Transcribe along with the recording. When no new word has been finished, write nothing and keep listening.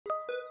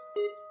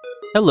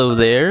Hello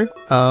there.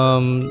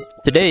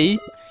 Today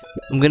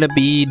I'm gonna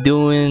be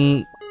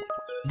doing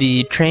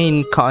the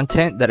train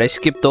content that I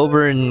skipped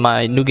over in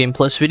my New Game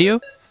Plus video,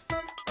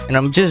 and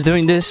I'm just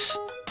doing this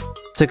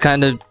to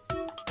kind of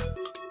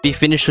be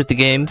finished with the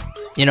game.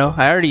 You know,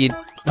 I already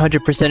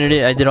 100%ed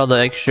it. I did all the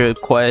extra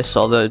quests,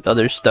 all the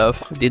other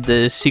stuff, did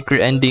the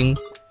secret ending,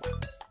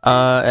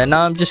 and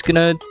now I'm just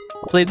gonna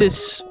play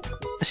this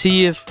to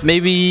see if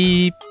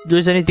maybe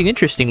there's anything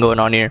interesting going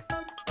on here.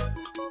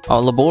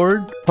 All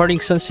aboard,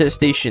 departing Sunset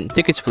Station.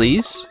 Tickets,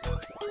 please.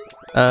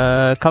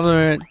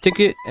 Compliment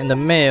ticket in the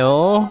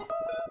mail.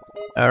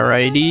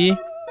 Alrighty.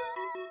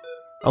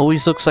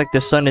 Always looks like the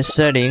sun is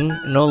setting.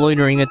 No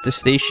loitering at the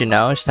station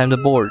now. It's time to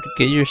board.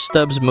 Get your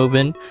stubs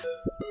moving.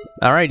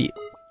 Alrighty.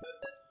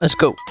 Let's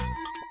go.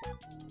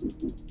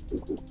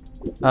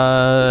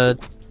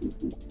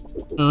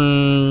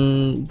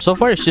 So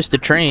far it's just a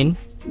train.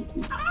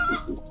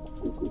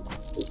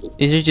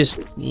 These are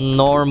just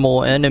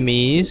normal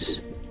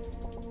enemies.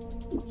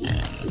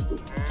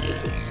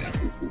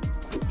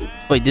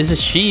 Wait, this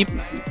is sheep.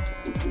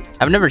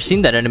 I've never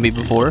seen that enemy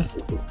before.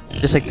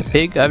 Just like the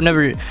pig. I've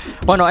never...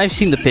 Oh no, I've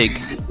seen the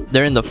pig.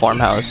 They're in the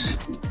farmhouse.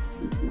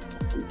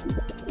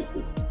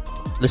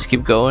 Let's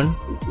keep going.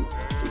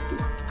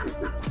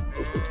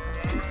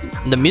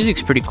 The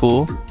music's pretty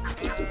cool.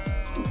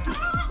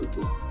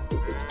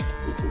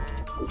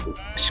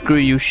 Screw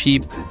you,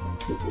 sheep.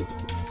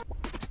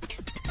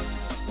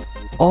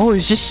 Oh,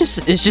 it's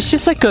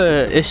just like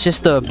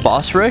a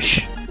boss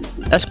rush?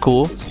 That's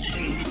cool.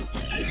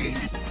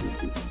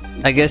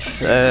 I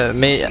guess I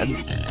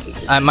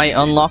might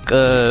unlock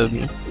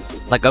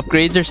like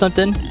upgrades or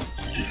something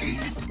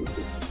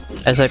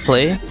as I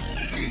play.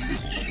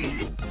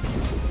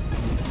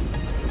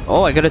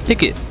 Oh, I got a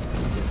ticket.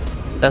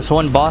 That's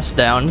one boss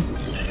down.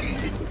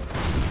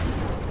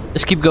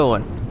 Let's keep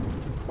going.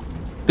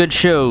 Good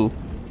show.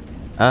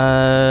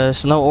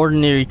 It's no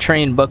ordinary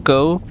train,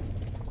 bucko.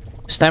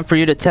 It's time for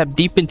you to tap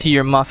deep into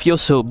your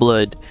mafioso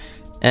blood.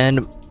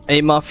 And a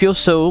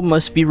mafioso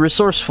must be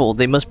resourceful,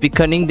 they must be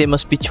cunning, they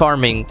must be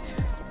charming.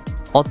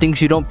 All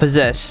things you don't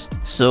possess,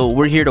 so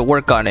we're here to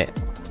work on it.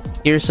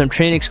 Here's some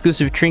train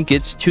exclusive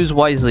trinkets, choose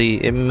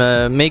wisely and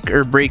make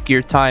or break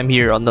your time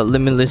here on the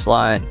limitless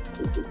line.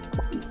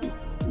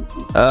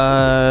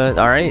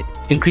 Alright.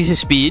 Increases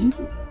speed.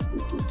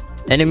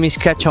 Enemies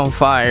catch on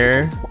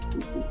fire.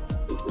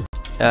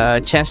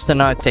 Chance to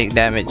not take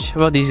damage.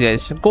 How about these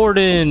guys?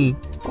 Gordon!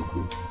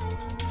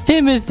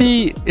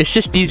 Timothy! It's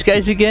just these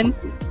guys again?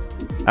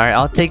 Alright,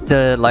 I'll take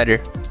the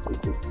lighter.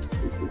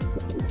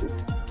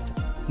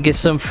 Get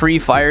some free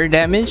fire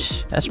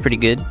damage. That's pretty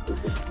good.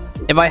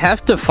 If I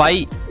have to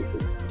fight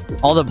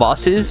all the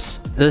bosses,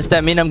 does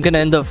that mean I'm gonna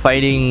end up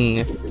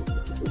fighting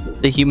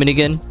the human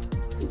again?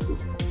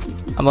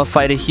 I'm gonna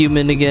fight a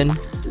human again.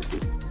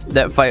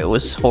 That fight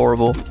was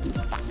horrible.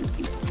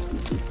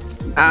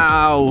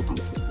 Ow!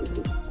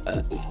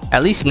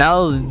 At least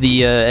now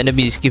the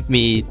enemies give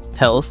me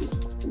health.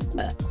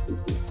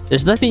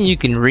 There's nothing you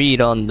can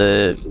read on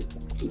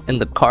in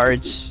the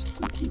cards.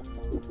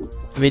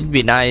 I mean, it'd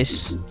be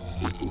nice.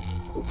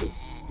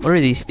 What are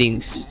these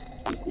things?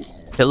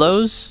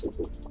 Pillows?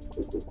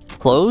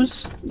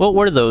 Clothes? What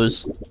were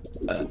those?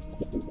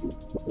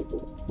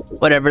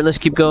 Whatever, let's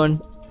keep going.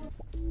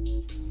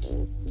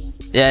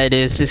 Yeah, it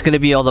is. It's gonna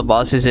be all the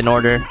bosses in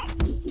order.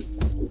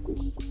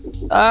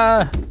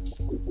 Ah!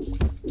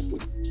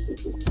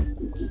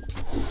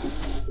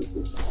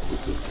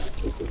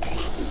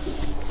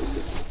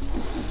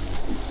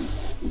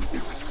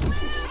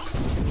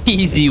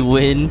 Easy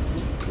win.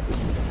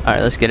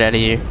 Alright, let's get out of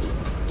here.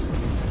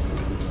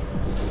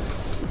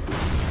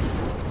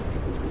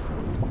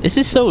 This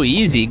is so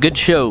easy. Good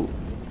show.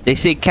 They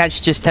say cats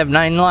just have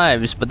 9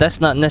 lives, but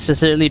that's not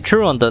necessarily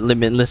true on the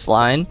limitless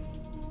line.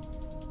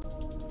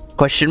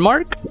 Question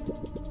mark?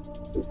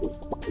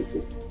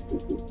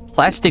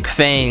 Plastic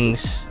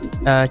fangs.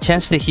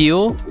 Chance to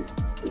heal.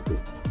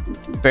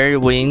 Fairy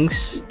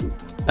wings.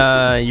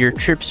 Your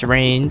trips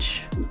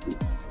range.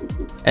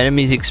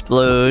 Enemies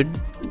explode.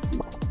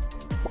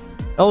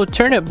 Oh,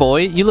 Turnip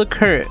boy, you look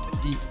hurt.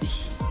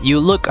 You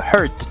look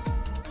hurt.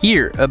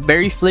 Here, a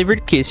berry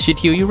flavored kiss should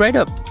heal you right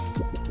up.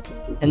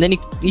 And then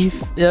he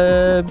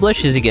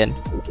blushes again.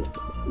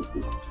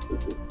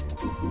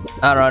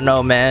 I don't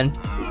know, man.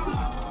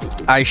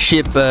 I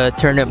ship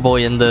Turnip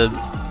boy and the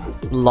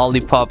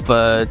lollipop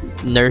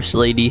nurse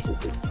lady.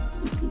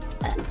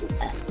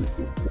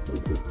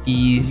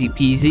 Easy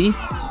peasy.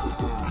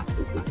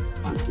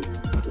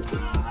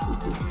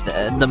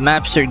 The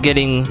maps are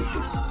getting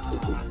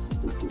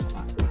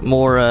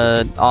more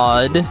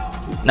odd.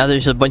 Now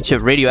there's a bunch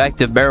of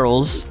radioactive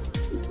barrels.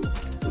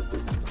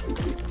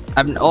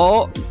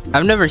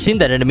 I've never seen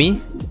that enemy.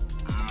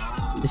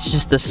 It's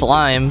just a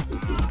slime.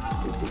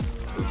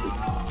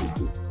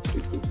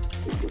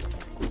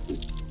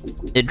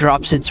 It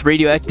drops its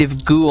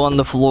radioactive goo on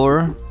the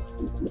floor.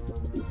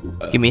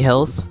 Give me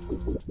health.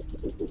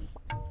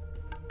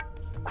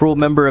 Cruel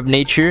member of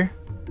nature.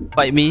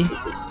 Fight me.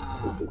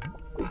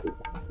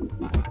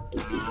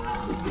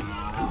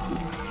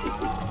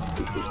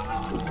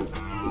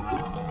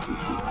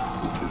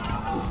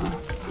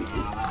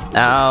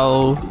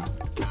 Ow.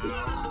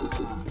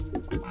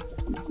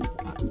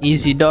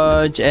 Easy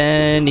dodge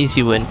and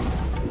easy win.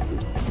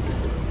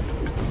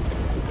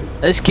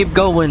 Let's keep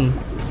going.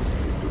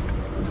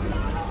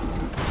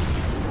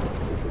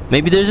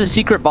 Maybe there's a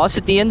secret boss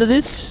at the end of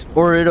this,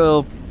 or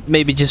it'll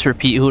maybe just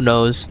repeat, who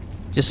knows.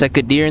 Just like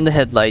a deer in the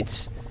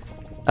headlights.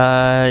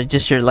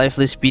 Just your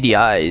lifeless beady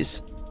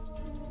eyes.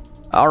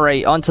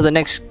 Alright, on to the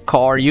next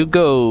car you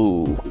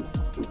go.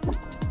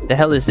 The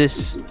hell is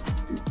this?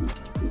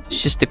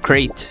 It's just a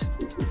crate.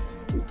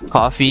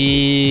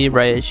 Coffee,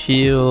 riot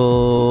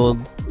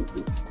shield.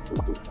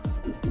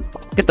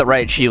 Get the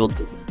riot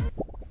shield.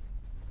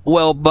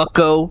 Well,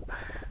 bucko,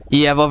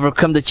 you have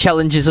overcome the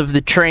challenges of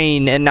the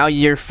train, and now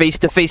you're face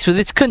to face with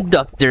its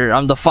conductor.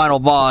 I'm the final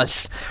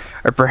boss.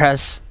 Or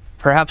perhaps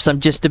I'm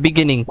just the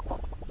beginning.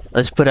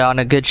 Let's put on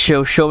a good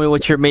show. Show me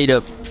what you're made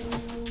of.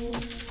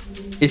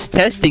 It's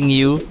testing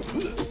you.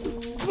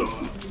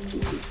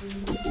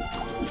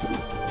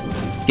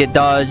 Get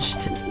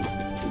dodged.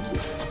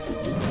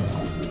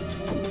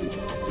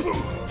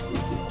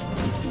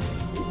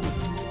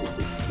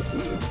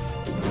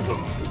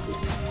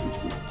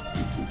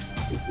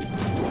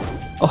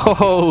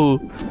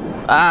 Oh,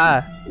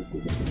 ah.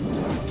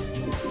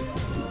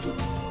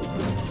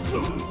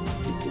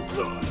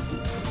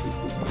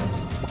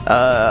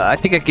 I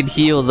think I can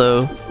heal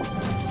though.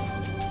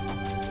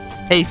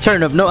 Hey,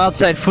 Turnip, no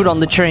outside food on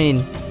the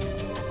train.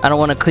 I don't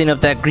want to clean up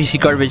that greasy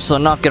garbage, so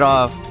knock it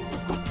off.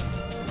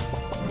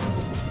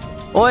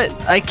 What?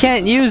 I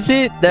can't use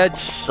it? That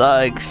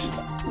sucks.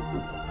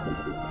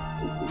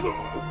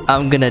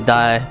 I'm gonna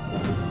die.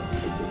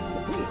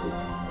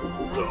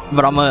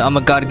 But I'm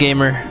a god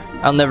gamer.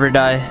 I'll never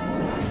die.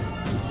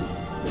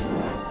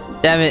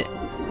 Damn it.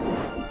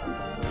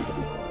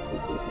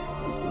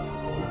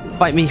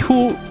 Fight me.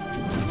 Who?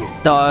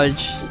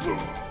 Dodge.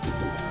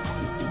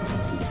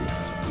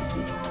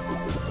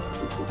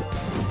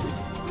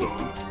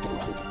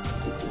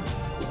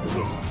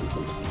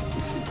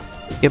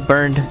 Get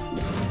burned.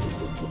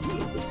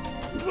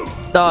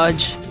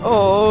 Dodge.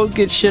 Oh,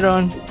 get shit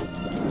on.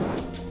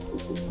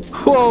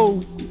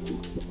 Whoa.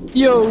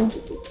 Yo.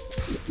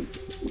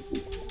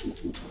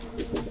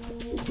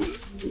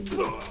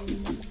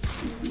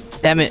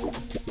 Damn it.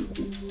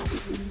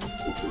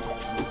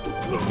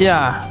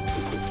 Yeah.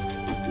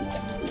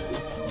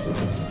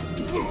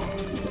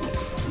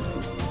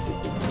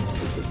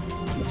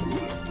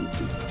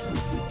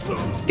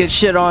 Get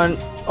shit on.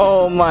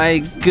 Oh my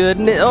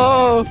goodness.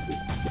 Oh.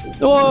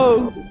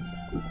 Whoa.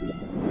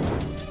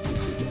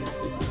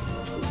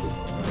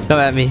 Come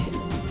at me.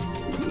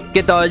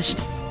 Get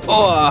dodged.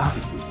 Oh.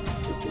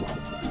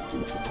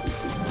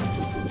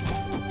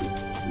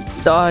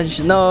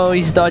 Dodge. No,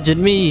 he's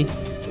dodging me.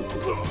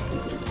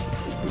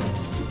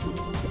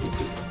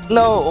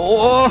 No.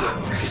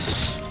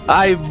 Oh.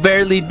 I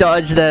barely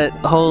dodged that.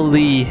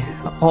 Holy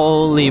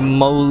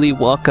moly,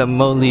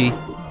 guacamole.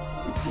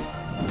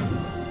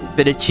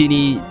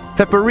 Fettuccine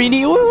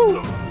pepperini.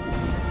 Woo.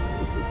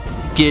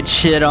 Get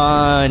shit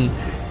on.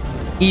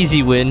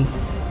 Easy win.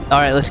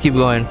 Alright, let's keep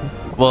going.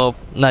 Well,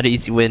 not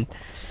easy win.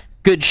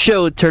 Good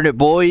show, Turnip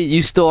boy.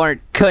 You still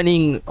aren't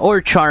cunning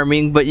or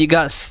charming, but you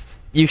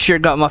sure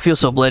got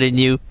mafioso blood in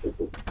you.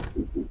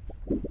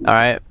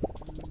 Alright.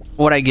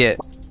 What'd I get?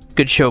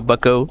 Good show,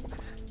 bucko.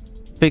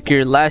 Pick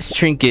your last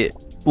trinket.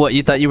 What,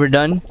 you thought you were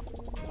done?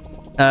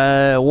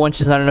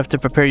 Once is not enough to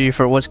prepare you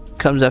for what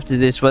comes after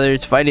this. Whether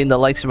it's fighting the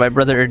likes of my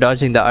brother or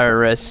dodging the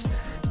IRS,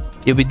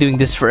 you'll be doing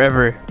this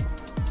forever.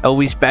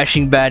 Always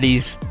bashing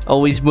baddies,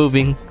 always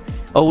moving,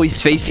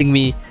 always facing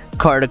me.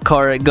 Car to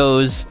car it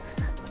goes.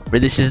 For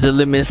this is the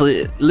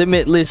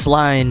limitless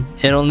line.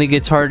 It only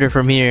gets harder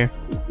from here.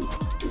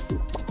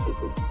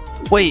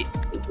 Wait,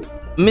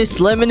 Miss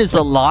Lemon is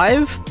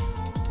alive?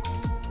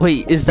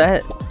 Wait, is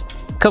that?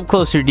 Come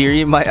closer,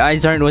 dearie. My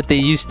eyes aren't what they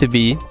used to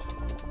be.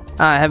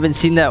 I haven't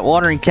seen that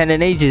watering can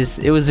in ages.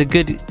 It was a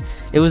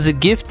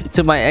gift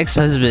to my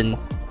ex-husband.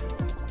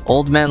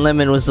 Old Man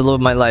Lemon was the love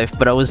of my life,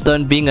 but I was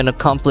done being an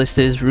accomplice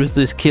to his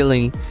ruthless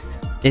killing.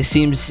 It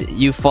seems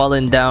you've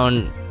fallen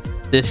down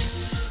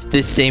this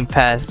same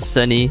path,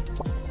 Sonny.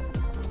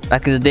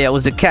 Back in the day, I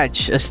was a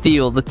catch, a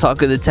steal, the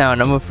talk of the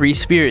town. I'm a free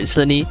spirit,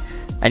 Sonny.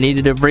 I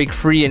needed to break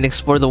free and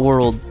explore the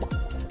world.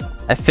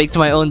 I faked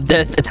my own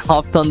death and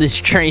hopped on this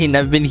train.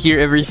 I've been here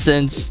ever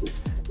since.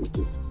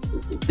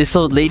 This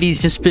old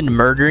lady's just been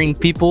murdering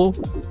people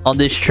on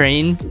this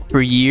train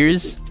for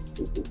years.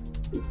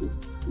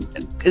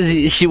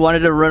 Cause she wanted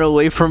to run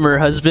away from her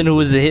husband who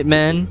was a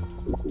hitman.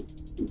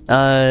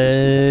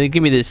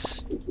 Give me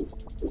this.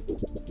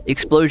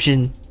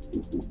 Explosion.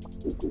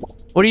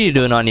 What are you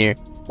doing on here?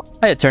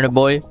 Hiya, Turnip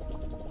boy.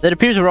 It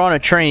appears we're on a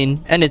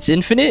train and it's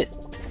infinite?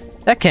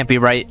 That can't be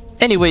right.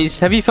 Anyways,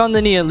 have you found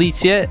any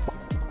elites yet?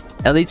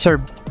 Elites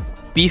are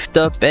beefed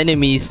up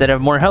enemies that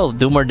have more health,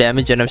 do more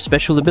damage, and have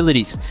special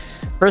abilities.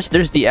 First,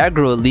 there's the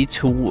aggro elites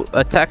who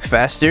attack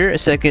faster.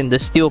 Second, the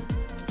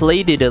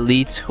steel-plated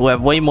elites who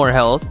have way more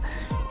health.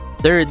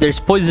 Third, there's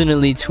poison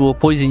elites who will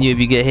poison you if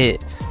you get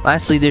hit.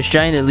 Lastly, there's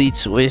giant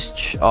elites,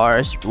 which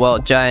are, well,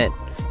 giant.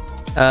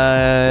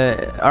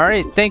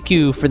 Alright, thank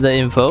you for the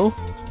info.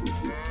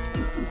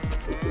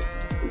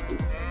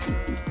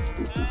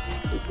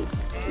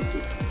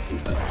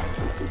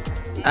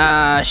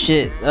 Ah,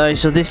 shit.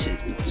 So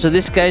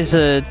this guy's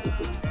a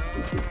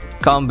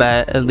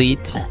combat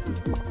elite.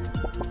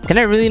 Can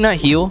I really not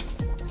heal?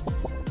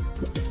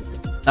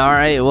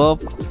 Alright, well,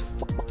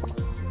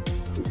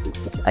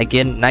 I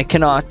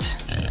cannot.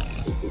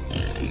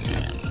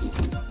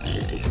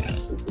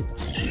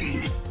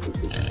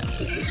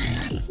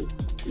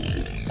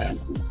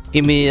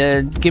 Give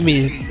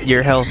me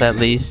your health at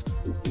least.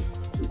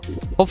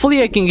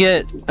 Hopefully I can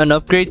get an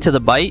upgrade to the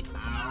bite,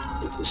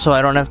 so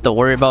I don't have to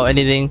worry about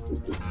anything,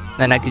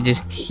 and I can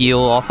just heal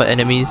off of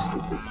enemies.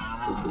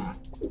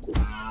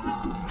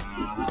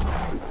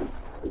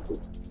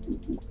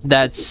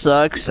 That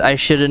sucks. I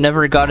should have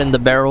never gotten the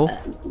barrel.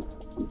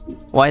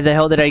 Why the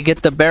hell did I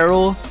get the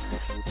barrel?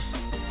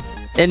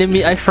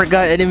 I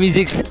forgot enemies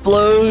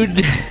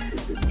explode.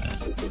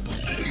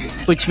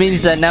 Which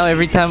means that now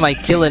every time I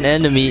kill an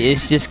enemy,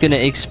 it's just gonna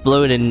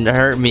explode and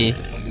hurt me.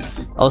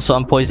 Also,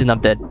 I'm poisoned,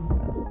 I'm dead.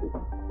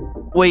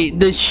 Wait,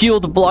 the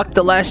shield blocked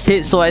the last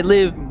hit, so I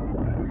live.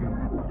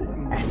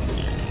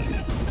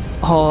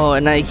 Oh,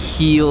 and I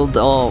healed.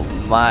 Oh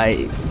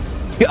my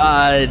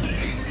god.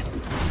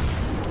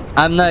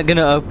 I'm not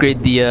gonna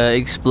upgrade the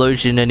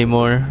explosion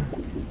anymore.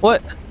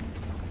 What?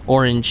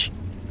 Orange.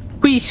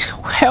 Please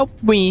help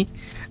me.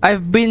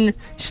 I've been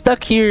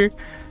stuck here.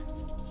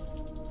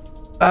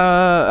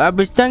 I've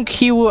been stuck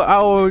here with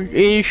our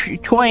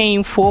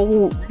train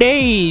for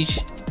days.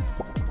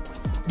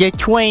 The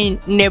train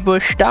never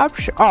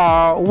stops.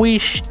 Are we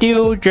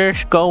still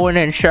just going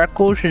in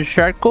circles and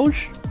circles?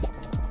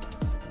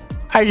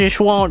 I just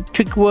want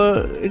to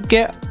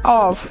get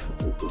off.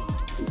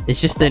 It's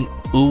just an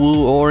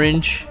ooh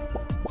orange.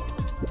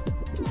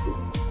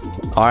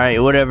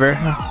 Alright, whatever.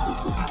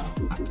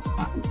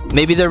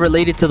 Maybe they're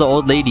related to the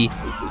old lady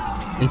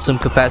in some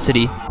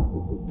capacity.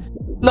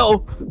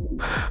 No!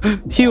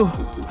 Heal!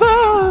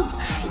 Ah!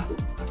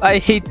 I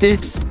hate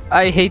this.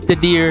 I hate the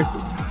deer.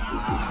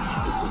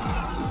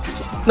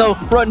 No,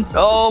 run!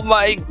 Oh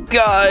my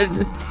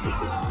god!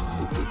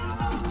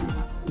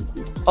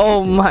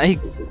 Oh my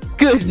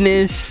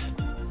goodness!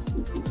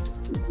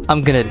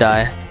 I'm gonna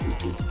die.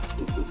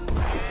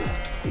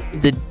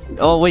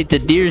 Oh wait, the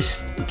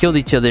deers killed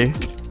each other.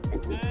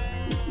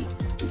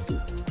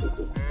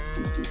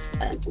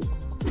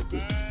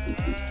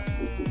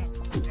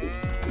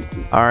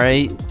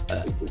 Alright.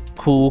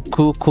 Cool.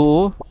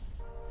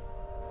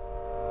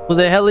 Who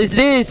the hell is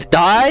this?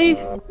 Die?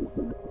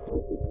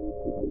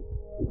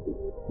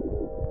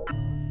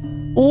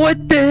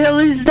 What the hell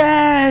is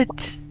that?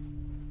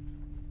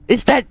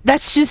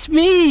 That's just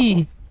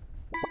me?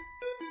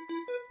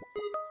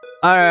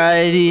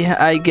 Alrighty,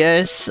 I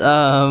guess,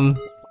 well,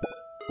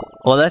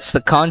 that's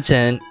the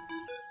content.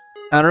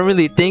 I don't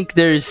really think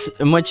there's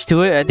much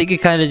to it. I think it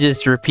kind of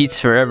just repeats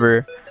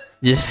forever.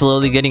 Just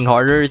slowly getting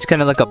harder. It's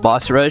kind of like a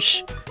boss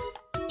rush.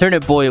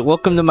 Turnip boy,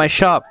 welcome to my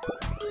shop.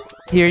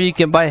 Here you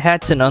can buy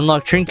hats and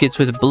unlock trinkets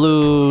with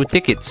blue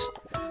tickets.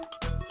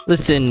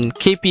 Listen,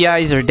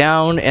 KPIs are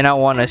down and I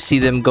want to see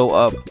them go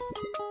up.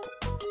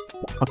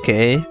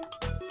 Okay.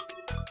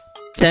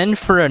 10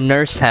 for a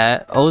nurse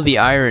hat. Oh, the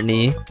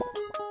irony.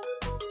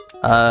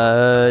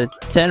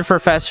 10 for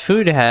fast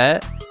food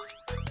hat.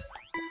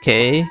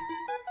 Okay.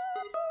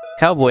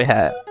 Cowboy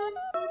hat.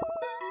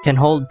 Can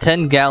hold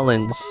 10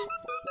 gallons.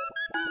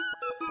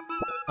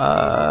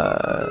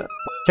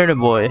 Turnip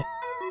boy.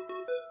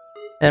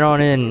 Head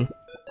on in.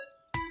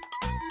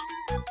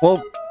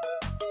 Well,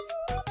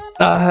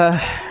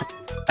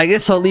 I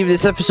guess I'll leave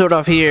this episode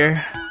off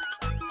here.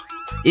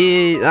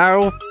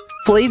 I'll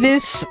play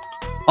this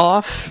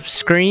off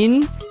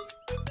screen,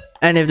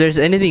 and if there's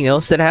anything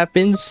else that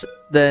happens,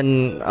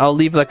 then I'll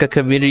leave like a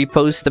community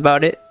post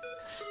about it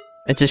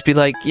and just be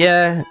like,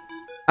 yeah,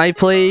 I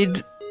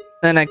played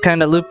and I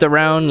kind of looped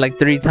around like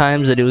 3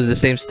 times and it was the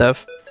same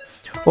stuff.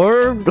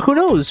 Or who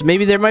knows,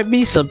 maybe there might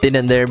be something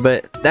in there,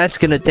 but that's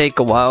gonna take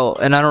a while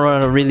and I don't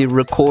want to really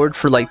record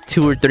for like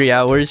 2 or 3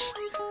 hours.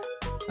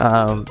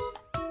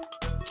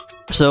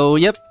 So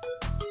yep,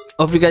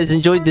 hope you guys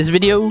enjoyed this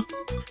video.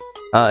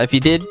 If you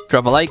did,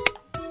 drop a like,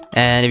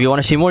 and if you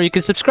want to see more, you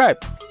can subscribe.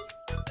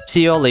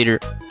 See y'all later.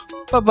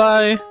 Bye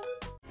bye.